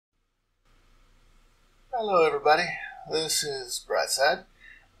Hello everybody, this is Brightside,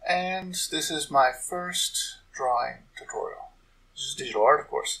 and this is my first drawing tutorial. This is digital art, of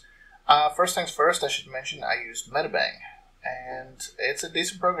course. First things first, I should mention I use Medibang, and it's a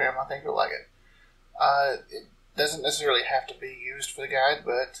decent program. I think you'll like it. It doesn't necessarily have to be used for the guide,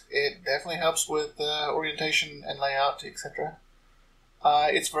 but it definitely helps with orientation and layout, etc.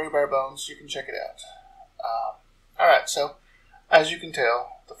 It's very bare bones. You can check it out. Alright, so as you can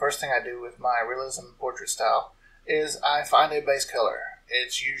tell, the first thing I do with my realism portrait style is I find a base color.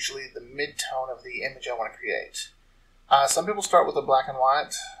 It's usually the mid-tone of the image I want to create. Some people start with a black and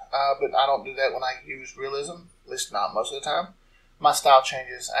white, but I don't do that when I use realism, at least not most of the time. My style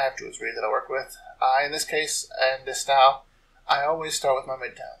changes. I have two or three that I work with. In this case, and this style, I always start with my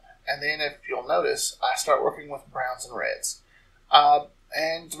mid-tone. And then if you'll notice, I start working with browns and reds.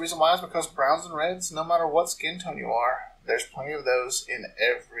 And the reason why is because browns and reds, no matter what skin tone you are, there's plenty of those in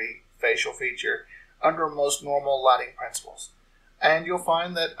every facial feature under most normal lighting principles. And you'll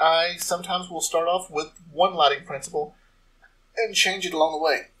find that I sometimes will start off with one lighting principle and change it along the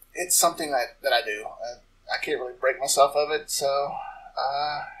way. It's something that I do. I can't really break myself of it, so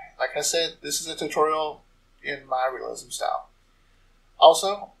like I said, this is a tutorial in my realism style.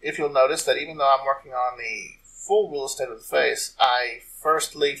 Also, if you'll notice that even though I'm working on the full real estate of the face, I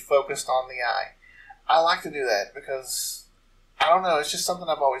firstly focused on the eye. I like to do that because, I don't know, it's just something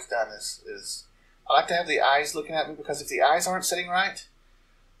I've always done is I like to have the eyes looking at me, because if the eyes aren't sitting right,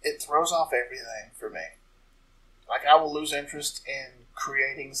 it throws off everything for me. Like, I will lose interest in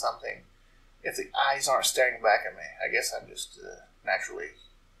creating something if the eyes aren't staring back at me. I guess I'm just naturally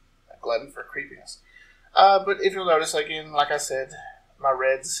a glutton for creepiness. But if you'll notice, again, like I said, my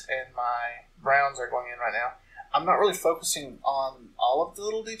reds and my browns are going in right now. I'm not really focusing on all of the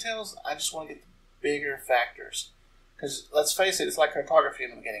little details. I just want to get the bigger factors. Because let's face it, it's like cartography in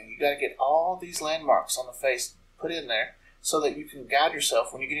the beginning. You got to get all these landmarks on the face put in there so that you can guide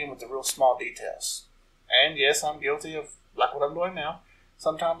yourself when you get in with the real small details. And yes, I'm guilty of like what I'm doing now.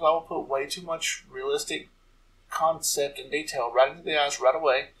 Sometimes I will put way too much realistic concept and detail right into the eyes right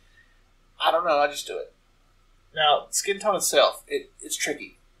away. I don't know, I just do it. Now, skin tone itself, it's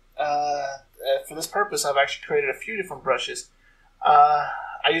tricky. For this purpose, I've actually created a few different brushes.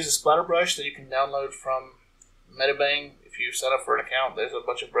 I use a splatter brush that you can download from Medibang. If you sign up for an account, there's a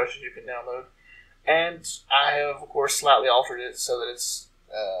bunch of brushes you can download. And I have, of course, slightly altered it so that it's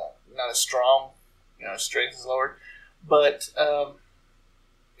not as strong, strength is lowered. But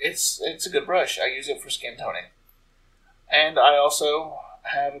it's a good brush. I use it for skin toning. And I also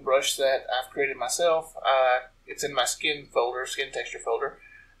have a brush that I've created myself. It's in my skin folder, skin texture folder.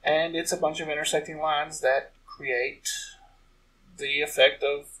 And it's a bunch of intersecting lines that create the effect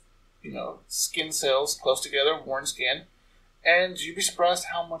of, skin cells close together, worn skin. And you'd be surprised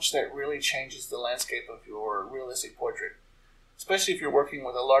how much that really changes the landscape of your realistic portrait. Especially if you're working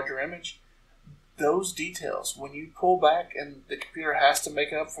with a larger image. Those details, when you pull back and the computer has to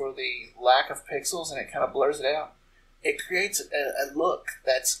make up for the lack of pixels and it kind of blurs it out, it creates a look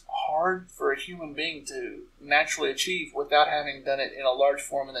that's hard for a human being to naturally achieve without having done it in a large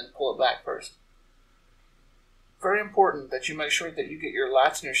form and then pull it back first. Very important that you make sure that you get your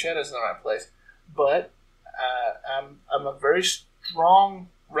lights and your shadows in the right place. But I'm a very strong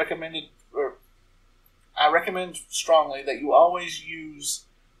I recommend strongly that you always use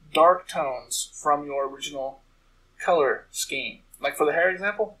dark tones from your original color scheme. Like for the hair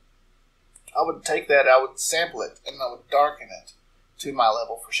example, I would take that, I would sample it, and I would darken it to my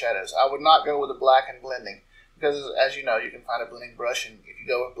level for shadows. I would not go with a black and blending, because as you know, you can find a blending brush, and if you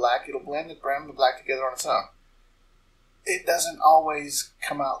go with black, it'll blend the brown and the black together on its own. It doesn't always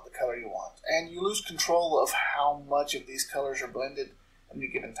come out the color you want, and you lose control of how much of these colors are blended at any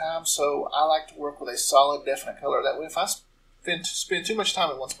given time, so I like to work with a solid, definite color. That way, if I spend too much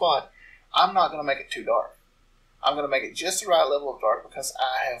time in one spot, I'm not going to make it too dark. I'm going to make it just the right level of dark because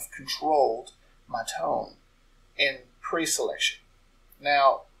I have controlled my tone in pre-selection.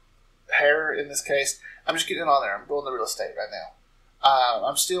 Now, hair in this case, I'm just getting on there. I'm doing the real estate right now.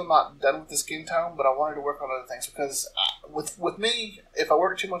 I'm still not done with the skin tone, but I wanted to work on other things because with me, if I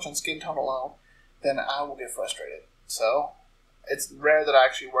work too much on skin tone alone, then I will get frustrated. So it's rare that I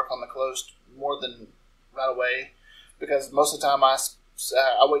actually work on the clothes more than right away, because most of the time I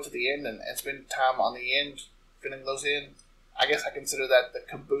wait to the end and spend time on the end filling those in. I guess I consider that the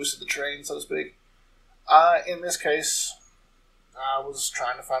caboose of the train, so to speak. In this case, I was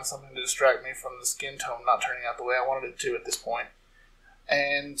trying to find something to distract me from the skin tone not turning out the way I wanted it to at this point.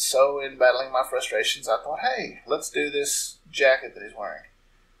 And so in battling my frustrations, I thought, hey, let's do this jacket that he's wearing.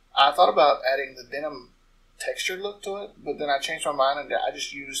 I thought about adding the denim texture look to it, but then I changed my mind and I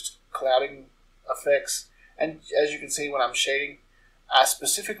just used clouding effects And as you can see when I'm shading, I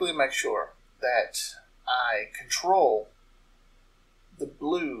specifically make sure that I control the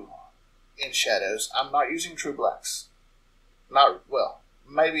blue in shadows. I'm not using true blacks. Not, well,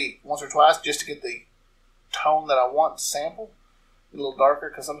 maybe once or twice just to get the tone that I want to sample a little darker,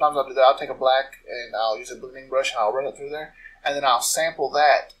 because sometimes I'll do that. I'll take a black and I'll use a blending brush and I'll run it through there, and then I'll sample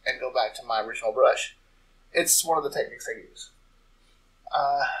that and go back to my original brush. It's one of the techniques I use.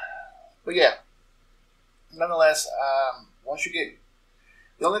 But yeah, nonetheless, once you get,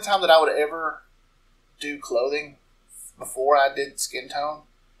 the only time that I would ever do clothing before I did skin tone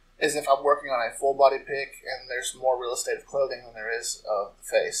is if I'm working on a full body pic and there's more real estate of clothing than there is of the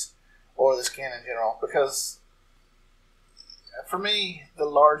face or the skin in general. Because for me, the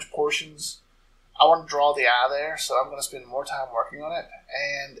large portions, I want to draw the eye there, so I'm going to spend more time working on it.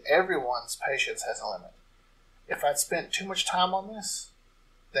 And everyone's patience has a limit. If I'd spent too much time on this,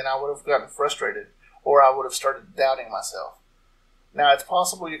 then I would have gotten frustrated, or I would have started doubting myself. Now, it's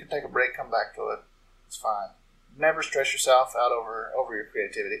possible you can take a break, come back to it. It's fine. Never stress yourself out over your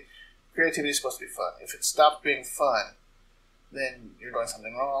creativity. Creativity is supposed to be fun. If it stops being fun, then you're doing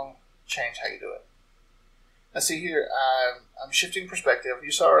something wrong. Change how you do it. Now, see here, I'm shifting perspective.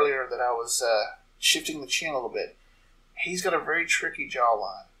 You saw earlier that I was shifting the chin a little bit. He's got a very tricky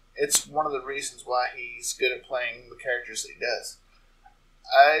jawline. It's one of the reasons why he's good at playing the characters that he does.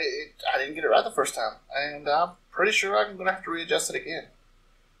 I didn't get it right the first time, and I'm pretty sure I'm going to have to readjust it again.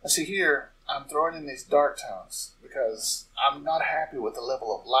 Now see here, I'm throwing in these dark tones because I'm not happy with the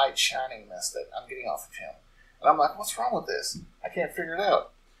level of light shininess that I'm getting off of him. And I'm like, what's wrong with this? I can't figure it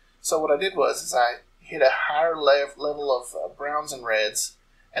out. So what I did was I hit a higher level of browns and reds,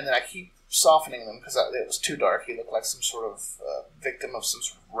 and then I keep softening them because it was too dark. He looked like some sort of victim of some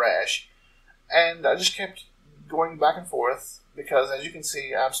sort of rash. And I just kept going back and forth because, as you can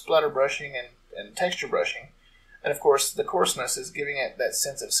see, I'm splatter brushing and texture brushing. And, of course, the coarseness is giving it that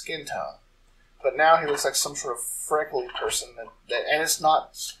sense of skin tone. But now he looks like some sort of freckly person, and it's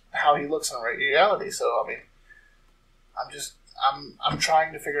not how he looks in reality. So, I mean, I'm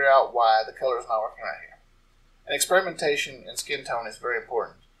trying to figure out why the color is not working right here. And experimentation in skin tone is very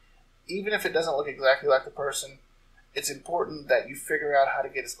important. Even if it doesn't look exactly like the person, it's important that you figure out how to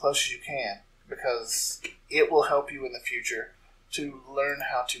get as close as you can, because it will help you in the future to learn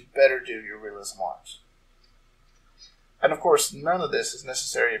how to better do your realism art. And of course, none of this is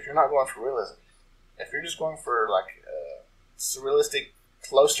necessary if you're not going for realism. If you're just going for like surrealistic,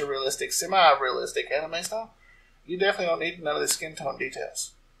 close to realistic, semi-realistic anime style, you definitely don't need none of the skin tone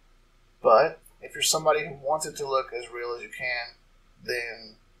details. But if you're somebody who wants it to look as real as you can,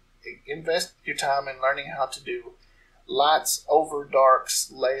 then invest your time in learning how to do lights over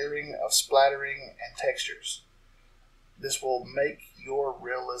darks, layering of splattering and textures. This will make your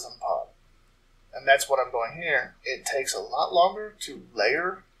realism pop. And that's what I'm doing here. It takes a lot longer to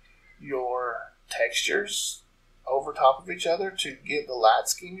layer your textures over top of each other to get the light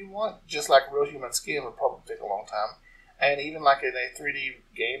scheme you want. Just like real human skin would probably take a long time. And even like in a 3D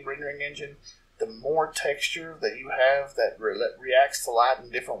game rendering engine, the more texture that you have that reacts to light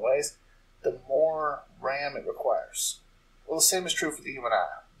in different ways, the more RAM it requires. Well, the same is true for the human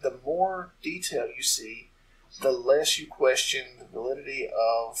eye. The more detail you see, the less you question the validity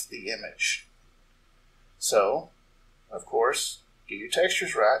of the image. So, of course, get your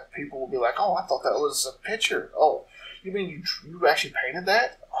textures right. People will be like, oh, I thought that was a picture. Oh, you mean you actually painted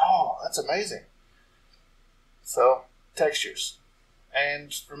that? Oh, that's amazing. So, textures.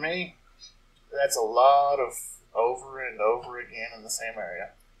 And for me, that's a lot of over and over again in the same area.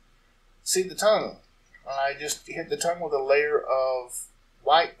 See the tongue. I just hit the tongue with a layer of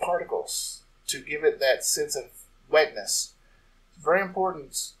white particles to give it that sense of wetness. It's very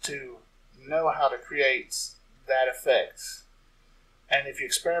important to know how to create that effect. And if you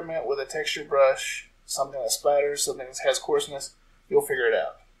experiment with a texture brush, something that splatters, something that has coarseness, you'll figure it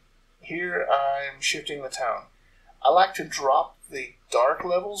out. Here I'm shifting the tone. I like to drop the dark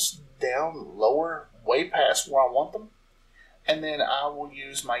levels down lower, way past where I want them. And then I will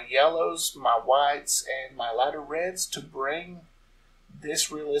use my yellows, my whites, and my lighter reds to bring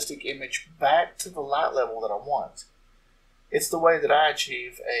this realistic image back to the light level that I want. It's the way that I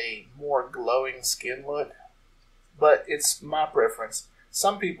achieve a more glowing skin look, but it's my preference.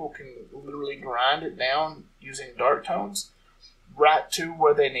 Some people can literally grind it down using dark tones right to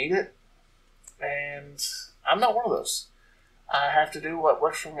where they need it, and I'm not one of those. I have to do what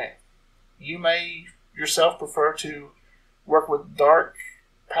works for me. You may yourself prefer to work with dark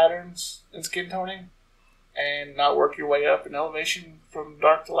patterns in skin toning and not work your way up in elevation from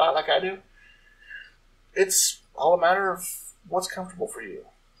dark to light like I do. It's all a matter of what's comfortable for you.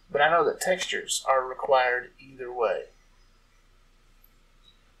 But I know that textures are required either way.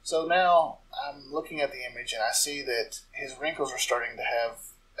 So now I'm looking at the image and I see that his wrinkles are starting to have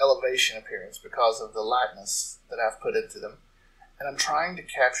elevation appearance because of the lightness that I've put into them. And I'm trying to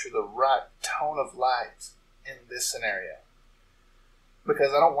capture the right tone of light in this scenario, because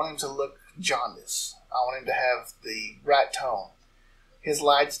I don't want him to look jaundiced. I want him to have the right tone. His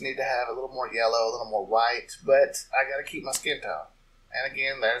lights need to have a little more yellow, a little more white, but I got to keep my skin tone. And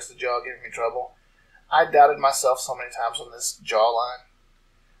again, there's the jaw giving me trouble. I doubted myself so many times on this jawline.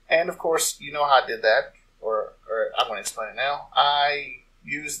 And of course, you know how I did that, or I'm going to explain it now. I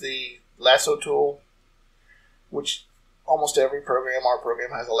used the lasso tool, which almost every program, our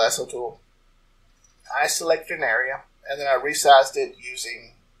program, has a lasso tool. I selected an area, and then I resized it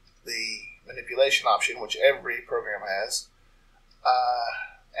using the manipulation option, which every program has.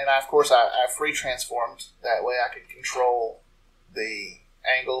 And of course, I free transformed. That way I could control the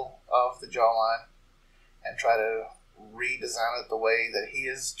angle of the jawline and try to redesign it the way that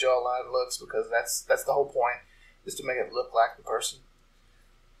his jawline looks, because that's the whole point, is to make it look like the person.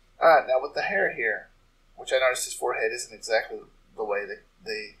 Alright, now with the hair here, which I noticed his forehead isn't exactly the way that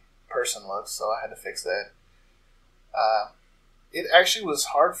the person looks, so I had to fix that. It actually was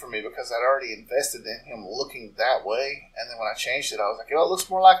hard for me because I'd already invested in him looking that way, and then when I changed it, I was like, oh, it looks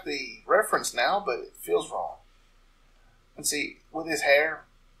more like the reference now, but it feels wrong. And see, with his hair,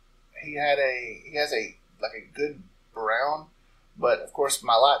 he has a good brown, but of course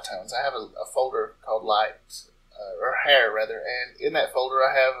my light tones. I have a folder called light, or hair rather, and in that folder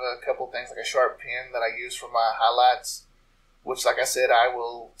I have a couple things like a sharp pen that I use for my highlights, which, like I said, I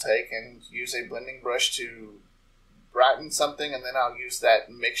will take and use a blending brush to brighten something, and then I'll use that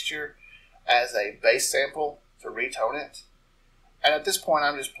mixture as a base sample to retone it. And at this point,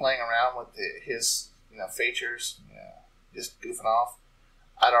 I'm just playing around with his features, just goofing off.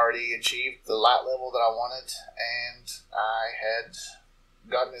 I'd already achieved the light level that I wanted, and I had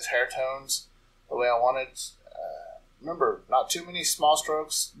gotten his hair tones the way I wanted. Remember, not too many small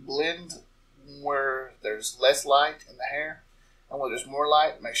strokes. Blend where there's less light in the hair, and where there's more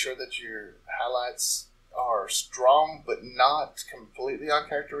light, make sure that your highlights are strong but not completely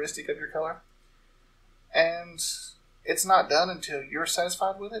uncharacteristic of your color. And it's not done until you're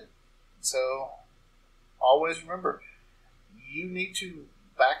satisfied with it. So always remember, you need to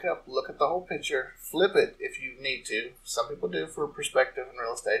back up, look at the whole picture, flip it if you need to. Some people do for perspective in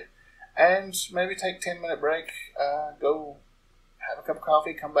real estate. And maybe take a 10-minute break, go have a cup of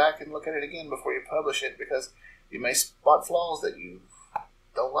coffee, come back and look at it again before you publish it, because you may spot flaws that you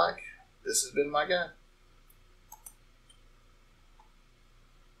don't like. This has been my guide.